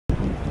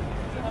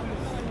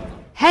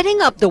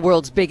Heading up the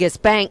world's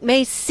biggest bank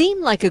may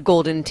seem like a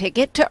golden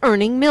ticket to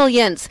earning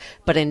millions,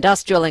 but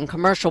Industrial and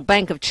Commercial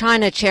Bank of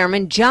China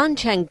Chairman Jiang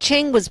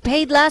Chengqing was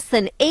paid less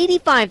than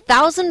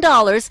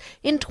 $85,000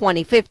 in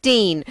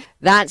 2015.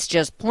 That's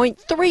just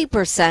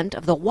 0.3%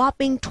 of the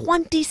whopping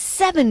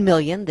 $27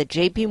 million that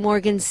JP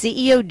Morgan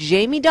CEO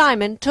Jamie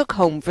Dimon took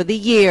home for the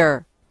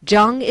year.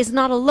 Jiang is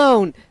not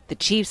alone. The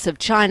chiefs of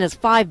China's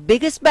 5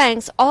 biggest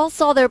banks all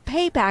saw their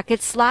pay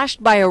packets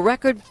slashed by a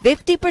record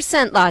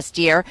 50% last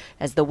year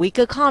as the weak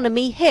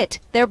economy hit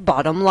their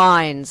bottom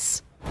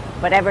lines.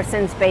 But ever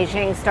since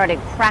Beijing started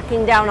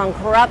cracking down on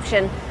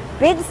corruption,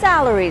 big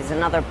salaries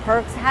and other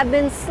perks have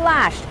been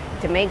slashed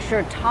to make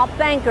sure top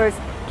bankers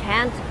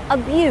can't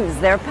abuse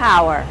their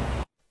power.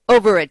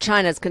 Over at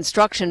China's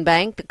construction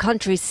bank, the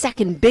country's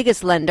second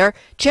biggest lender,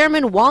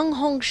 Chairman Wang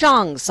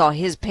Hongshang saw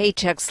his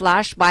paycheck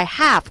slashed by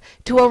half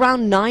to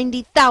around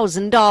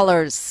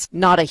 $90,000.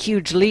 Not a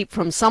huge leap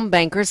from some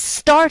bankers'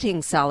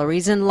 starting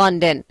salaries in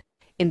London.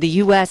 In the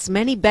U.S.,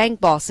 many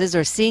bank bosses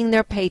are seeing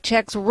their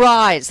paychecks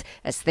rise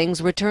as things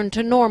return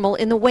to normal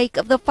in the wake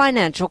of the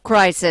financial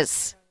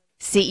crisis.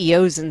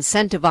 CEOs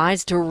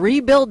incentivized to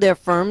rebuild their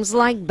firms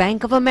like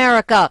Bank of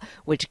America,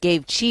 which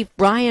gave Chief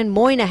Brian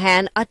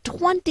Moynihan a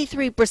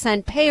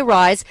 23% pay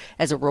rise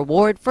as a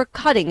reward for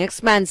cutting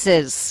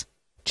expenses.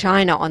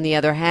 China, on the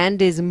other hand,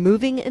 is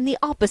moving in the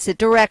opposite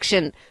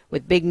direction,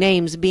 with big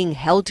names being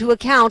held to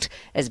account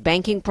as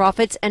banking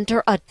profits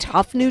enter a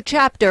tough new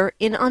chapter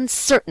in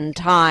uncertain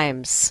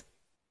times.